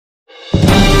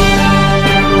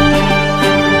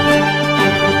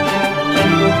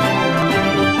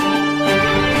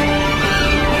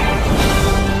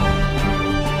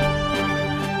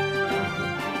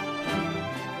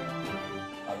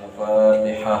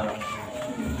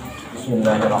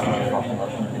Bismillahirrahmanirrahim.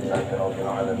 Alhamdulillahirabbil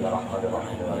alamin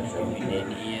arrahmanirrahim maliki yaumiddin.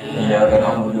 Iyyaka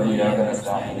na'budu wa iyyaka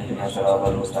nasta'in ihdinas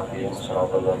siratal mustaqim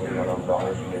siratal ladzina an'amta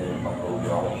 'alaihim ghairil maghdubi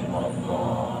 'alaihim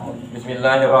waladdallin.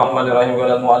 Bismillahirrahmanirrahim.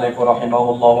 Qala al-mu'allif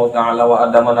rahimahullahu ta'ala wa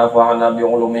adama nafa'ana bi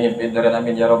 'ulumihi fid darin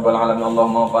amin ya rabbal alamin.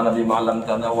 Allahumma anfa'na bima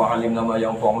 'allamtana wa 'allimna ma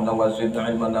yanfa'una wa zidna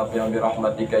 'ilman nafi'an bi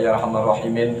rahmatika ya arhamar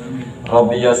rahimin.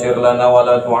 Rabbi yassir lana wa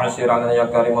la tu'assir 'alana ya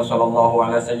karim. Sallallahu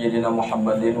ala sayyidina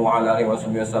Muhammadin wa ala alihi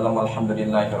wasallam.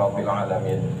 Alhamdulillahi rabbil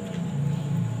alamin.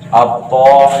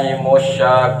 At-ta'imu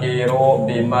syakiru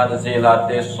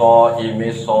bimanzilati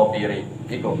shaimi sabiri.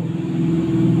 Iku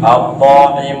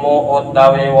At-ta'imu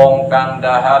utawi wong kang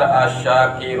dahar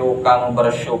asyakiru kang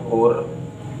bersyukur.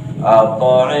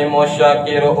 At-ta'imu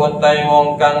syakiru utawi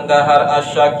wong kang dahar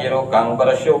asyakiru kang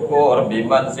bersyukur.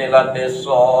 Bimanzilati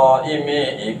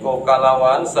shaimi iku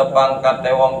kalawan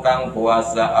sepangkate wong kang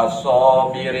puasa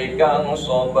as-sabiri kang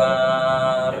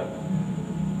sabar.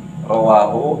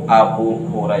 Rawahu Abu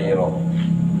Hurairah.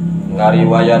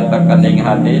 Ngariwayat tekening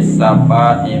hadis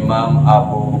sapa Imam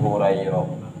Abu Hurairah.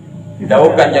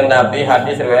 Dawuh Kanjeng Nabi,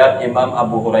 hadis riwayat Imam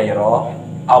Abu Hurairah,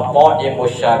 at-ta'imu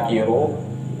syakiru,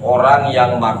 orang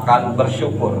yang makan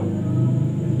bersyukur.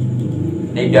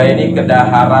 Tiga ini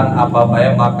kedaharan apa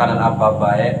baik, makanan apa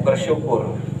baik,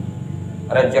 bersyukur.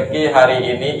 Rezeki hari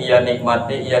ini ia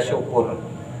nikmati, ia syukur.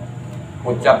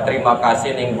 Ucap terima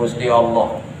kasih ning Gusti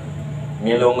Allah.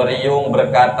 Milu ngeriung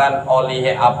berkatan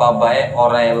olihe apa baik,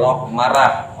 ora elok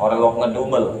marah, ora elok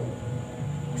ngedumel.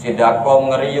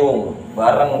 Sidakom ngeriung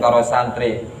bareng karo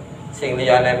santri. Sing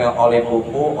liyane oli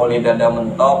pupu, oli dada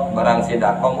mentok, barang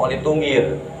sidakom oli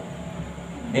tunggir.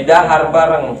 Didahar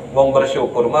bareng wong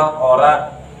bersyukur mah ora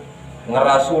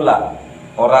ngerasula,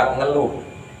 ora ngeluh,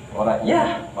 ora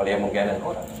ya, oli mungkin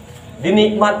ora.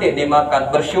 Dinikmati,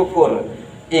 dimakan, bersyukur.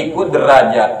 Ikut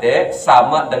derajatnya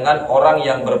sama dengan orang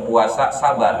yang berpuasa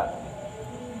sabar.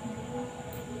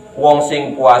 Wong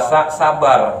sing puasa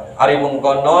sabar, ari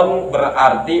mungkonon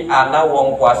berarti ana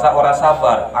wong puasa ora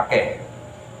sabar, akeh.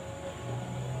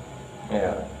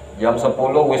 Ya, jam 10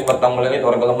 wis petang melilit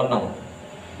orang gelem meneng.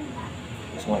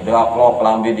 Wis ngedaplok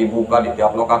lambe dibuka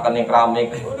didiaplokaken ning keramik.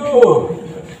 Aduh.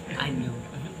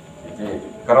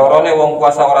 Kerorone wong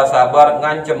puasa ora sabar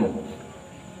ngancem.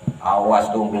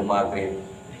 Awas tunggu maghrib.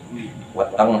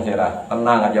 Weteng sirah,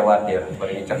 tenang aja watir,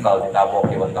 beri cekal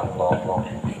ditabok di weteng klok-klok.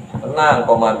 Tenang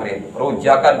kok maghrib,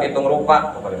 rujakan pitung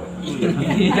rupa.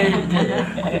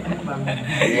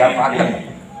 Iya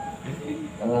pakai.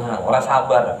 Tenang, orang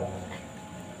sabar.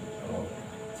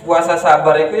 Puasa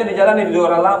sabar itu ya dijalani di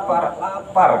orang lapar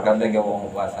kata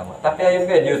wong puasa mah. Tapi ayo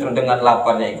justru dengan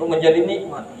laparnya itu menjadi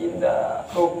nikmat indah.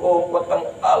 Rukuk weteng,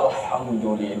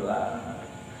 alhamdulillah.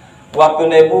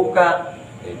 Waktu buka,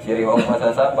 ciri wong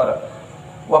puasa sabar.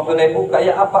 Waktu buka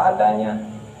ya apa adanya.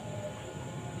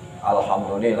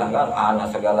 Alhamdulillah kan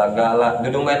anak segala-gala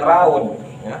duduk main raun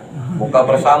ya. Buka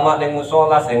bersama di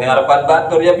musola sing harapan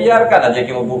batur ya biarkan aja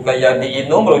kita buka ya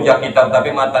diinum rujak hitam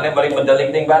tapi matanya balik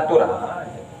mendeling ning batur.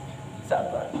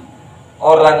 Sabar.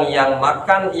 Orang yang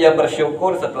makan ia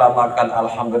bersyukur, setelah makan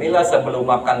alhamdulillah,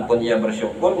 sebelum makan pun ia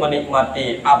bersyukur,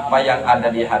 menikmati apa yang ada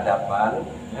di hadapan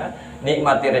ya.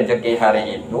 Nikmati rezeki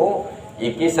hari itu.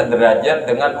 Iki sederajat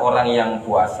dengan orang yang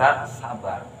puasa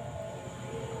sabar.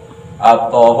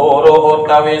 At-tahuru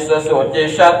utawi sesuci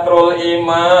syatrul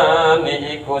iman,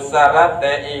 iku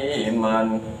syarate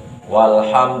iman.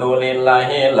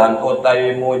 Walhamdulillahi lan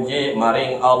utawi muji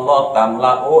maring Allah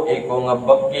tamlau iku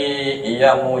ngebeki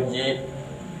iya muji.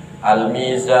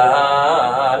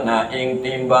 Al-mizana ing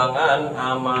timbangan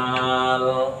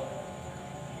amal.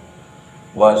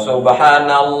 Wa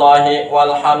subhanallahi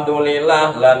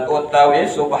walhamdulillah lan utawi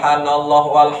subhanallah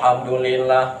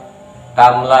walhamdulillah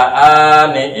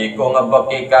tamlaani iku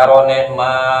ngebeki karone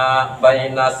ma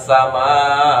bainas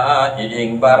sama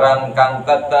ing barang kang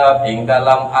tetep ing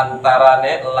dalam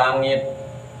antarane langit.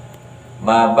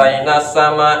 Ma bainas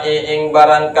sama ing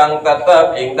barang kang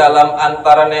tetep ing dalam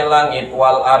antarane langit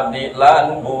wal ardi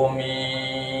lan bumi.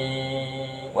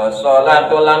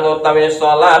 Wassalatu lan utawi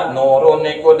salat nurun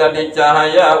iku dadi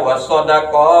cahaya,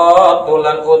 wassadaqatu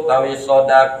lan utawi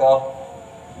sedekah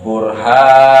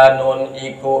burhanun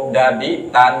iku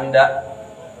dadi tanda,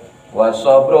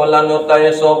 wasabru lan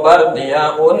utawi sabar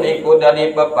diaun iku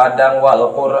dadi pepadang,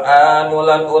 wal qur'anu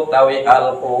lan utawi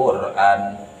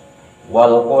al-Qur'an,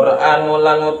 wal qur'anu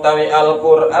lan utawi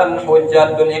al-Qur'an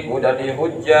hujjatun iku dadi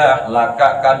hujjah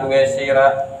laka kadue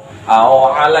sira au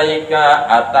alaika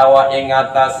atawa ing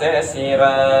atase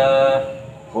sira.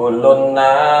 Kulun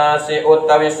nasi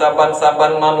utawi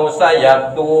saban-saban manusia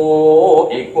yaitu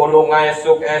iku lunga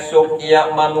esuk-esuk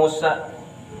iya manusia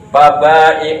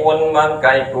Babaiun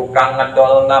mangkaiku kang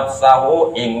ngedol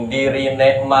nafsahu ing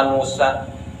dirine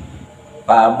manusa.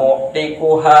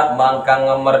 Pamuktikuha mangkang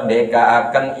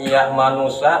ngemerdekaaken iya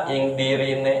manusa ing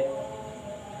dirine.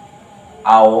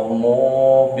 Au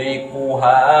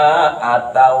mubikuha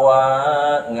atawa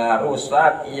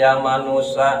ngarusak iya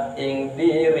manusa ing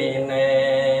dirine.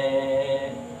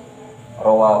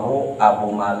 Rawahu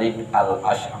Abu Malik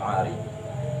Al-Asy'ari.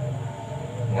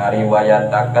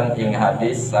 Ngariwayataken ing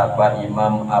hadis sapa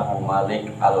Imam Abu Malik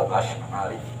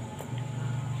Al-Asy'ari.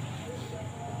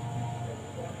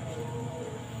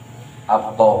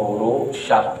 At-tahuru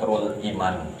syatrul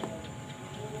iman.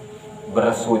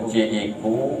 Bersuci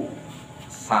iku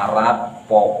syarat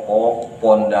pokok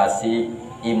pondasi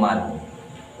iman.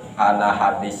 Ana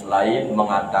hadis lain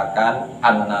mengatakan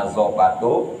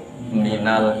an-nazafatu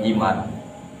minal iman.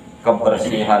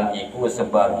 Kebersihan iku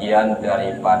sebagian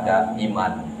daripada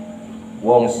iman.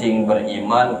 Wong sing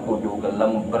beriman kudu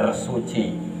gelem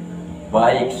bersuci,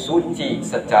 baik suci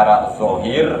secara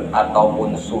zahir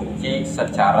ataupun suci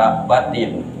secara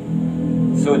batin.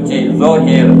 Suci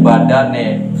zahir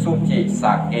badane suci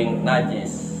saking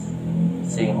najis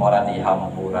sing ora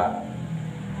dihampura,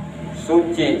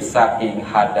 suci saking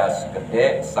hadas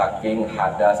gede saking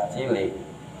hadas cilik.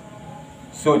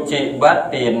 Suci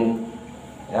batin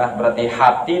ya berarti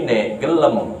hatine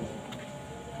gelem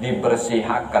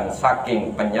dibersihaken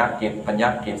saking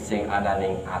penyakit-penyakit sing ana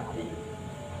ning ati.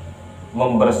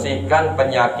 Membersihkan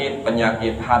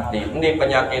penyakit-penyakit hati. Ini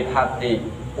penyakit hati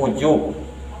ujub,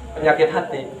 penyakit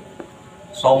hati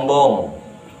sombong,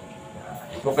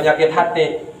 itu penyakit hati.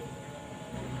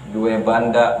 Dua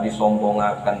banda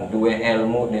disombongaken, dua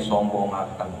ilmu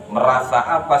disombongaken. Merasa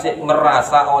apa sih?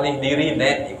 Merasa oleh diri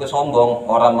nek itu sombong.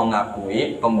 Orang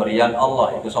mengakui pemberian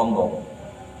Allah itu sombong.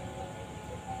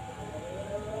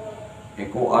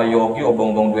 Iku ayogi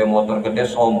obong-obong dua motor gede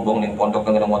sombong nih pondok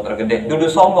kena motor gede.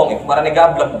 Duduk sombong iku marane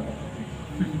gablek.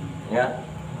 Ya.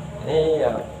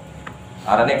 Iya.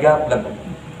 Arane gablek.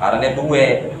 Arane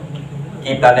duwe.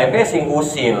 Kita nebe sing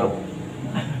usil.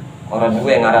 Orang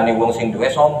duwe ngarani wong sing duwe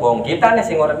sombong. Kita nih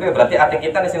sing orang duwe berarti hati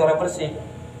kita nih sing orang bersih.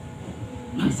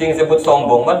 Sing sebut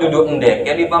sombong mah duduk endek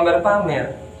ya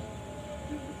dipamer-pamer.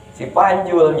 Si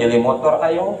panjul jadi motor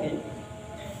ayogi.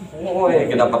 Woi,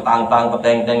 kita petang-tang,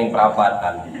 peteng-teng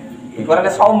perapatan. Iku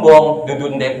ada sombong,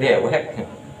 duduk dewek.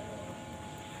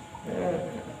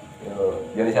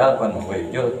 Jadi siapa?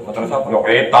 Woi, Jul, motor siapa? Lo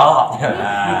kereta.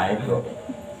 Nah, itu.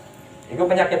 Itu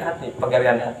penyakit hati,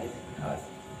 pegawaian hati.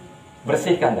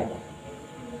 Bersihkan ya.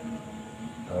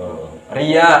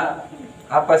 Ria,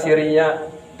 apa sih ria?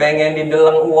 Pengen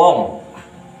dideleng uang,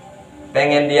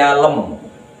 pengen dialem.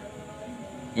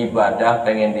 Ibadah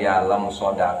pengen dialem,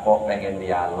 sodako pengen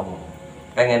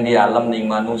dialem ning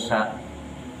manusia.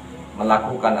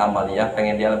 Melakukan amaliyah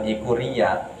pengen dialem iku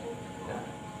riya.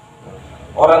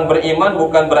 Orang beriman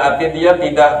bukan berarti dia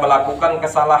tidak melakukan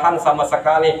kesalahan sama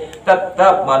sekali.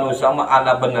 Tetap manusia mah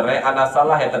ana benere, ana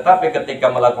salah ya. Tetapi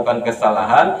ketika melakukan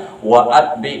kesalahan,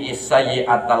 wa'at bi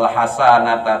isayyi'atal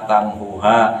hasanata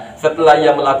tamhuha. Setelah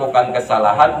ia melakukan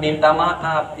kesalahan, minta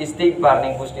maaf, istighfar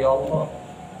ning Gusti Allah.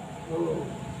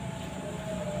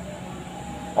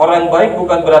 Orang baik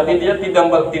bukan berarti dia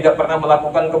tidak pernah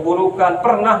melakukan keburukan,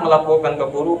 pernah melakukan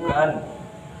keburukan.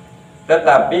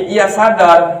 Tetapi ia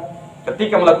sadar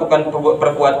ketika melakukan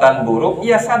perbuatan buruk,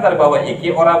 ia sadar bahwa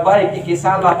iki orang baik, iki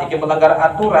salah, iki melanggar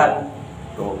aturan.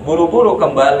 Tuh, buru-buru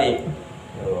kembali.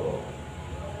 Tuh,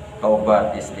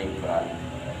 taubat istighfar.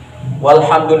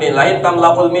 Walhamdulillahi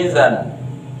tamlaul mizan.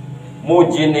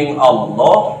 Muji ning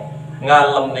Allah,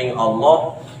 ngalem ning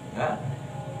Allah, ya,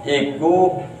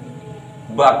 iku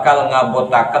bakal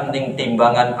ngabotaken ning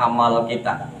timbangan amal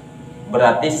kita.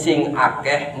 Berarti sing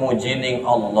akeh muji ning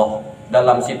Allah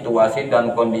dalam situasi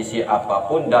dan kondisi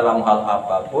apapun, dalam hal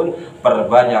apapun,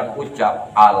 perbanyak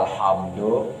ucap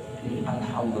alhamdulillah.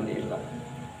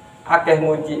 Akeh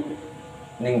muji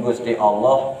ning Gusti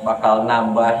Allah bakal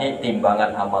nambahi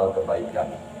timbangan amal kebaikan.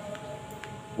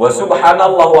 Wa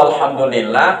subhanallah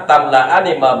walhamdulillah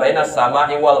tamla'ani ma bainas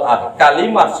sama'i wal ardh.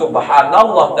 Kalimat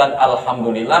subhanallah dan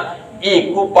alhamdulillah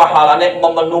iku pahalane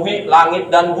memenuhi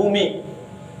langit dan bumi.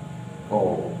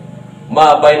 Oh,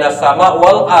 ma bainas sama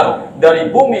wal ardh, dari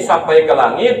bumi sampai ke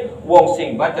langit, wong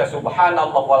sing baca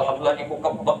subhanallah walhamdulillah iku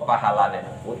kebek pahalane.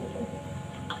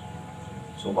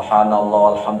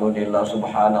 Subhanallah alhamdulillah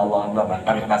subhanallah,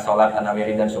 bahkan kita salat ana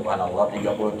wiridan subhanallah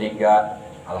 33,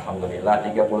 alhamdulillah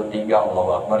 33,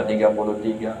 Allahu akbar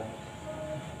 33.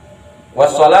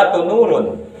 Wassalatu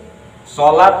nurun,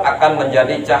 salat akan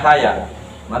menjadi cahaya.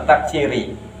 Mata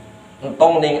ciri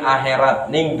entong ning akhirat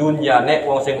ning dunia nek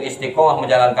wong sing istiqomah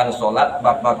menjalankan sholat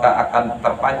maka akan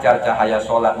terpancar cahaya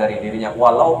sholat dari dirinya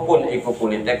walaupun iku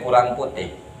kulitnya kurang putih.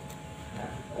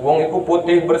 Wong iku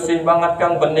putih bersih banget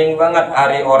kang bening banget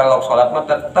hari ora lok sholat mah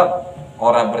tetep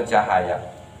ora bercahaya.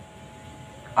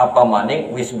 Apa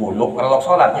maning wis buluk ora lok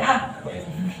sholat ya.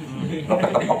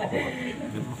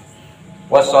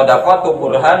 Wasodaqatu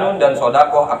burhanun dan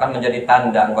sodakoh akan menjadi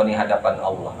tanda engkau di hadapan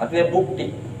Allah. Artinya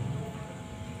bukti.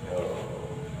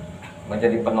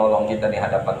 Menjadi penolong kita di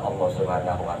hadapan Allah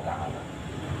Subhanahu wa taala.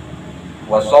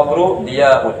 Wasobru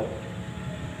diyaud.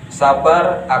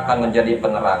 Sabar akan menjadi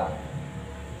penerang.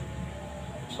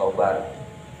 Sabar.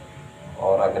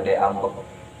 Orang gede ambek.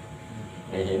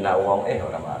 Dihina uang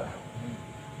orang marah.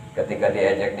 Ketika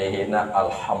diejek dihina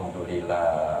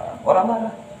alhamdulillah. Orang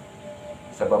marah.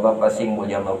 Sebab apa sing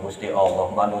mulia Gusti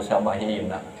Allah manusia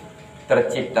mahina.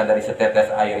 Tercipta dari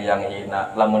setetes air yang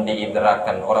hina lamun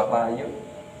diidrakan orang payu.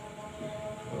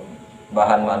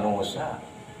 Bahan manusia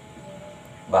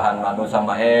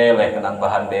mah kenang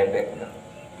bahan bebek,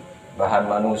 bahan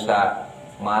manusia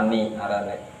mani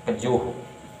arane kejuh,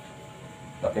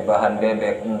 tapi bahan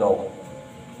bebek endog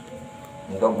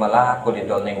malah aku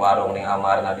didol ning warung ning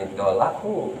amarna didol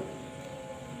laku,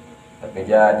 tapi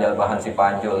jajal bahan si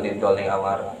panjul didol ning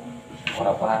amar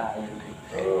ora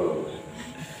payu.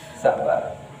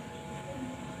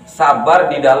 Sabar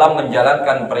di dalam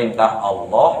menjalankan perintah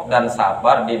Allah dan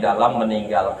sabar di dalam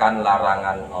meninggalkan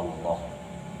larangan Allah.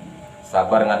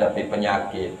 Sabar ngadapi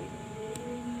penyakit.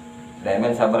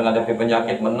 Demen sabar ngadapi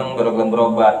penyakit meneng bergelem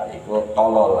berobat, iku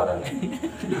tolol larane.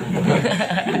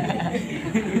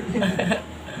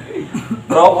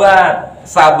 Berobat,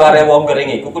 sabare wong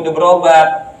gering iku kudu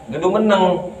berobat, kudu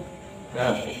meneng.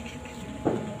 Nah.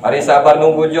 Hari sabar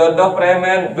nunggu jodoh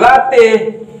premen,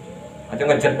 glatih. Aja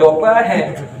ngejedok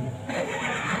bae.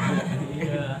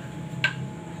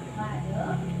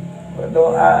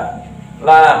 Berdoa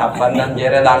lah apa nang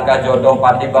jere langkah jodoh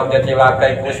pati bagja cilaka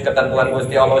ikus ketentuan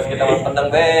Gusti Allah kita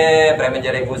pendeng be premen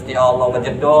jere Gusti Allah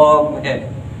ngejedok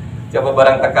coba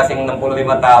barang teka sing 65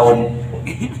 tahun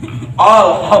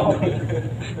alhamdulillah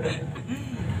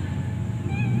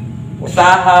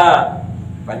usaha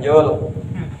panjul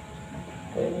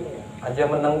aja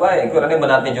menang baik kurang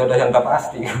menanti jodoh yang tak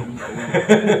pasti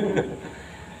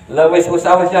lewis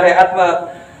usaha syariat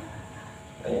mah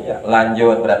iya,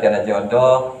 lanjut berarti ada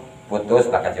jodoh, putus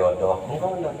tak jodoh.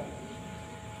 Enggak.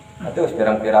 Aduh,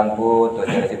 pirang-pirang putus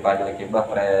dari si panjul kibah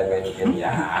premen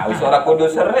ya. Wis ora kudu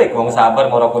serik, wong sabar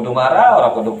ora kudu marah,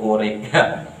 ora kudu purik.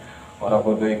 Ora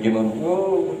kudu iki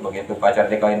begitu pacar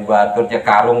dikawin batur dia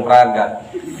karung pragat.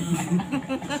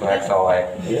 Soek-soek.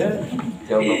 Iya.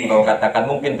 Coba kau katakan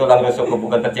mungkin tulang rusuk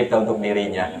bukan tercipta untuk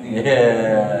dirinya.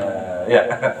 Iya.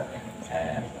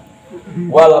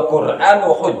 Wal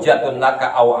Qur'anu hujjatun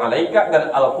laka aw 'alaika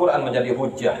dan Al-Qur'an menjadi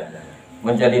hujjah,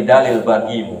 menjadi dalil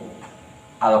bagimu.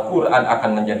 Al-Qur'an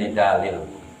akan menjadi dalil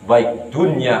baik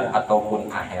dunia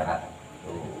ataupun akhirat.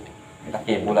 Kita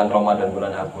ke bulan Romadhon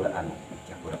bulan Al-Qur'an,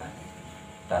 baca Qur'an.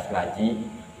 Tas ngaji,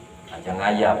 aja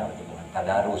ngayap,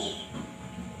 tadarus.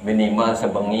 Minimal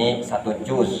sebengi 1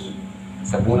 juz.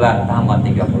 Sebulan tamat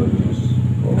 30 juz.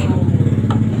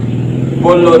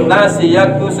 Kulun nasi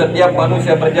yaktu setiap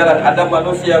manusia berjalan. Ada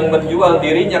manusia yang menjual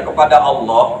dirinya kepada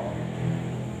Allah,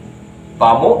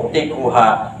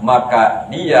 pamuktikuha maka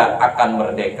dia akan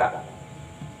merdeka.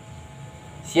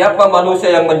 Siapa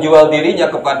manusia yang menjual dirinya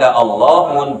kepada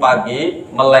Allah mun pagi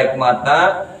melek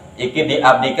mata iki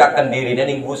diabdikakan dirinya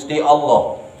ning Gusti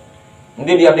Allah.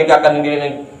 Nanti diabdikakan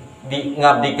diri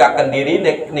ngabdikakan diri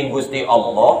ning Gusti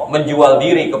Allah, menjual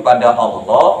diri kepada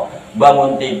Allah,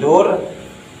 bangun tidur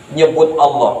nyebut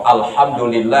Allah,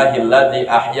 alhamdulillahilladzi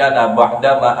ahyana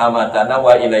ba'dama amatana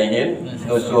wa ilaihin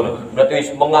nusur.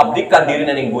 Berarti mengabdikan diri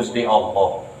ning Gusti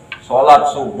Allah.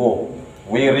 Salat subuh,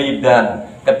 wiridan,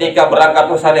 ketika berangkat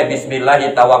usaha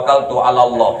bismillahi tawakkaltu ala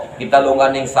Allah. Kita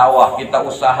lungan ning sawah, kita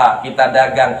usaha, kita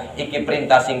dagang, iki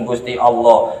perintah sing Gusti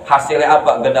Allah. Hasilnya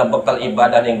apa? Geda bekal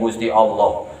ibadah ning Gusti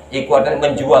Allah. Iku adalah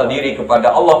menjual diri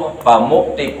kepada Allah,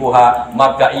 pamuktikuha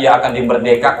maka ia akan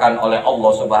dimerdekakan oleh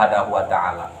Allah Subhanahu wa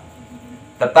taala.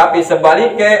 Tetapi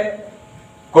sebaliknya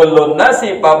kullun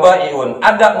nasi pabaiun,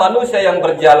 ada manusia yang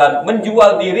berjalan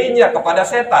menjual dirinya kepada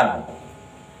setan.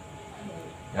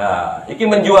 Nah, iki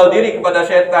menjual diri kepada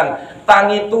setan,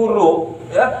 tangi turu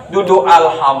ya, duduk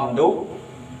alhamdulillah.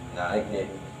 Nah, iki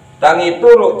tangi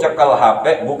turu cekel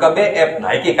HP, buka BF.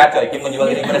 Nah, iki kacau, iki menjual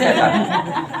diri kepada setan.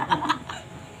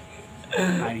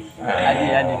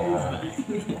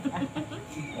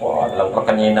 Wah, dalam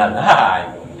kekenyinan.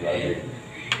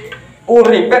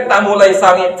 uripe tak mulai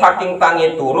saking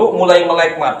tangi turu, mulai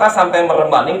melek mata sampai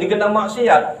meremaning digenang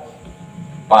maksiat.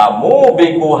 Pamu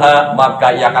bikuha,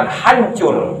 maka ia akan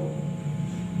hancur,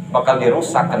 bakal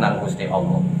dirusak kenang Gusti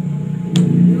Allah.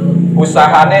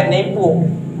 Usahane nipu,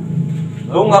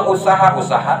 lu nggak usaha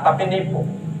tapi nipu.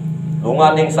 Lu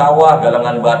ning sawah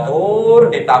galengan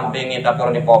batur ditampingi tapi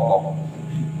orang dipopok.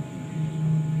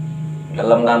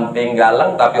 Gelem namping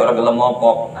galeng tapi orang gelem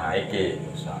mopok. Nah iki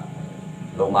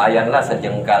lumayan lah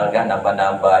sejengkal gak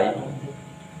nambah-nambahi.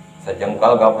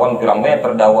 Sejengkal gapon pirang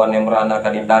meter dawan yang merana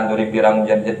kaditanduri pirang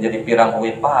jadi pirang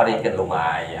uit pari kan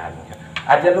lumayan.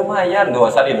 Aja lumayan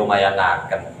dosa di lumayan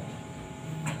akan.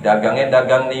 Dagangnya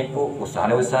dagang nipu, usaha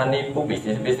nipu,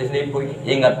 bisnis nipu.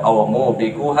 Ingat awamu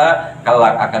bikuha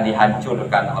kelak akan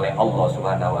dihancurkan oleh Allah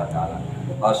Subhanahu wa taala.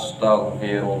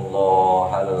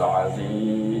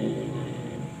 Astagfirullahalazim.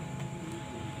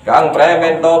 Kang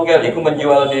premen togel iku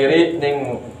menjual diri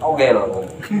ning togel.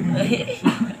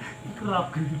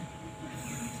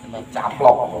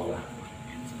 Caplok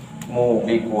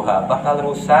mubikuha bakal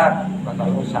rusak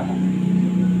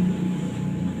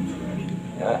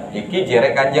ya, iki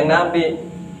jere Kanjeng Nabi.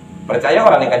 Percaya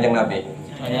orang yang Kanjeng Nabi?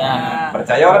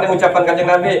 Percaya orang yang ucapan Kanjeng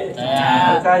Nabi?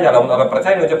 Percaya. Lamun orang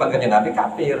percaya ucapan Kanjeng Nabi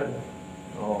kafir.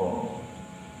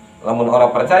 Lamun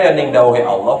orang percaya ning dawuhe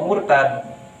Allah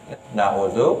murtad.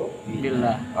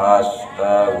 Na'udzubillah.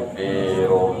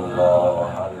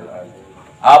 Astagfirullahaladzim.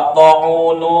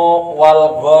 At-ta'unu wal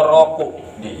gharaku.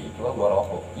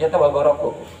 Gharaku. Ya tahu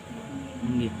gharaku.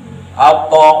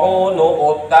 At-ta'unu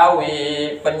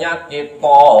utawi penyakit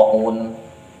taun.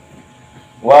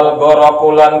 Wal gharaku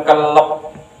lan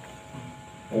kelep.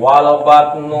 Wal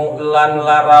batnu lan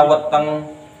lara weteng.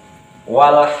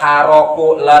 Wal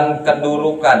haraku lan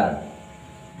kedurukan.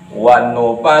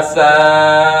 Wanu pasa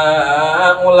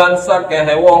ulan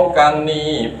sakehe wong kang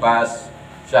nipas.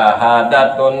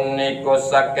 Syahadatun niku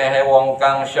sakehe wong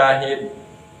kang syahid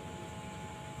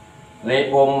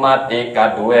li ummati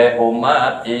kadue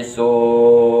umat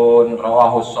isun.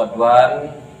 Rawahu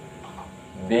Sodwan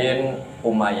bin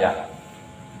Umayyah.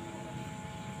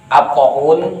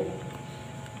 At-taun,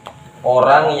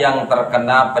 orang yang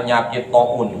terkena penyakit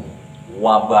taun,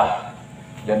 wabah.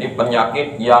 Jadi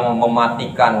penyakit yang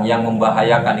mematikan, yang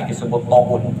membahayakan, ini disebut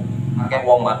taun. Akeh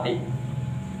wong mati.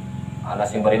 Ana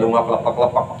sing bari lunga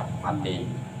klepek-klepek mati.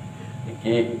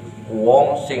 Iki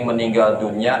wong sing meninggal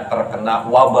dunia terkena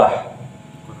wabah.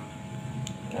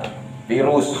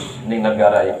 Virus ning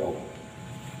negara itu.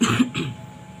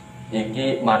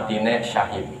 Iki matine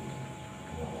syahid.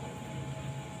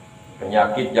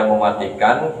 Penyakit yang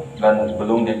mematikan dan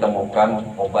belum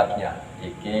ditemukan obatnya.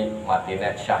 Iki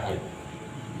matine syahid.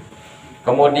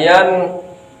 Kemudian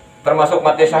termasuk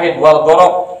mati syahid wal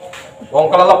gorok, wong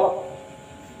kelelep.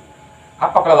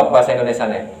 Apa kelelep bahasa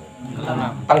Indonesianya?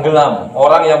 Tenggelam.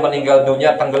 Orang yang meninggal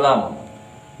dunia tenggelam.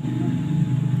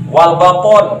 Wal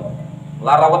bapon,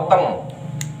 lara weteng.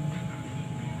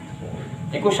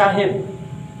 Iku syahid.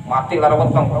 Mati lara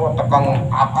weteng, tekang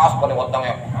atas pada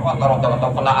wetengnya. Lara weteng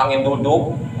kena angin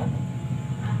duduk.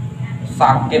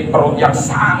 Sakit perut yang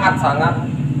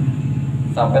sangat-sangat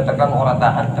sampai tekan orang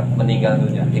tahan meninggal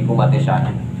dunia. Iku mati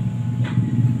syahid.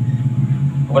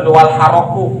 Wal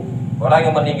haroku, orang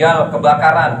yang meninggal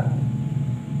kebakaran.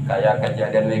 Kayak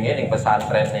kejadian wingi ning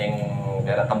pesantren ning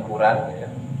daerah Tempuran ya.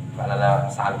 Karena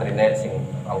ada santrine sing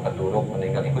orang keduruk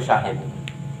meninggal iku syahid.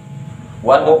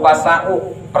 Wandu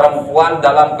pasau, perempuan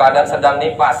dalam keadaan sedang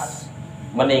nipas,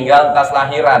 meninggal tas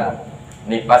lahiran.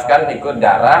 Nipas kan ikut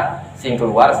darah sing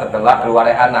keluar setelah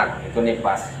keluarnya anak, itu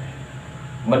nipas.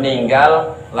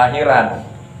 Meninggal lahiran,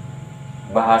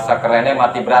 bahasa kerennya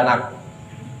mati beranak.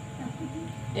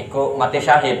 Iku mati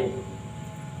syahid.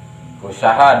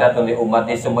 Syahadatun li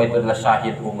ummati, semua itu adalah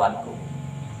syahid umatku.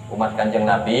 Umat Kanjeng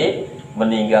Nabi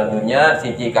meninggal dunia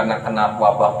siji karena kena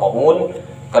wabah taun,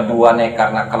 keduanya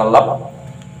karena kelelep,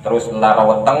 terus lara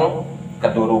weteng,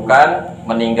 kedurukan,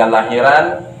 meninggal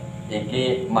lahiran,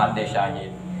 iki mati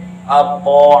syahid.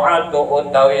 At-ta'atu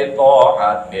utawi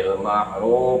ta'at bil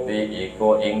ma'rufi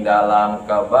iku ing dalam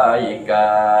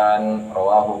kebaikan.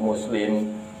 Rawahu Muslim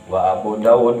wa Abu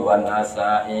Dawud wa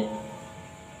Nasa'i.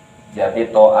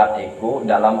 Jadi taat iku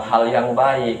dalam hal yang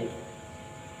baik.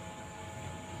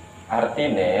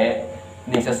 Artinya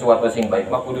ini sesuatu sing baik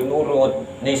mah kudu nurut,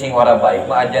 ini sing ora baik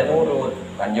mah aja nurut.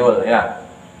 Kanjul ya.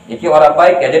 Iki ora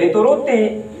baik ya jadi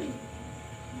turuti.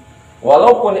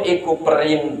 Walaupun iku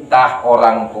perintah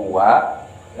orang tua,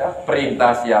 ya,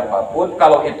 perintah siapapun,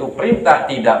 kalau itu perintah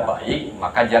tidak baik,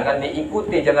 maka jangan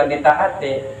diikuti, jangan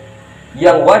ditaati.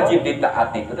 Yang wajib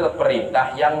ditaati itu adalah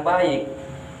perintah yang baik.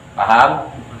 Paham?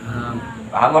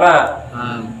 Paham ora?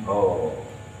 Paham. Oh.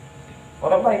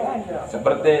 Orang baik aja.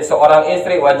 Seperti seorang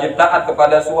istri wajib taat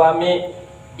kepada suami,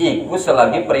 iku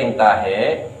selagi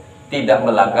perintahnya tidak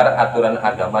melanggar aturan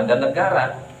agama dan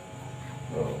negara.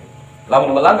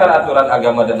 Lamun melanggar aturan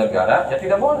agama dan negara, ya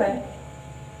tidak boleh.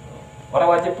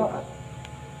 Orang wajib taat.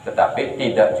 Tetapi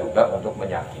tidak juga untuk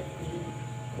menyakiti.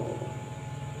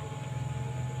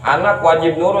 Anak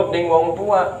wajib nurut ning wong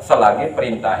tua selagi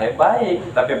perintahnya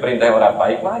baik, tapi perintahnya orang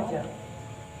baik wajar.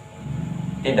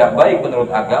 Tidak baik menurut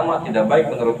agama, tidak baik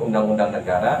menurut undang-undang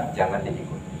negara, jangan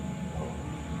diikuti.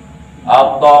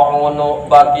 At-ta'unu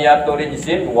baqiyatur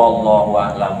rijzin wallahu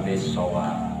a'lam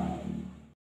bissawab.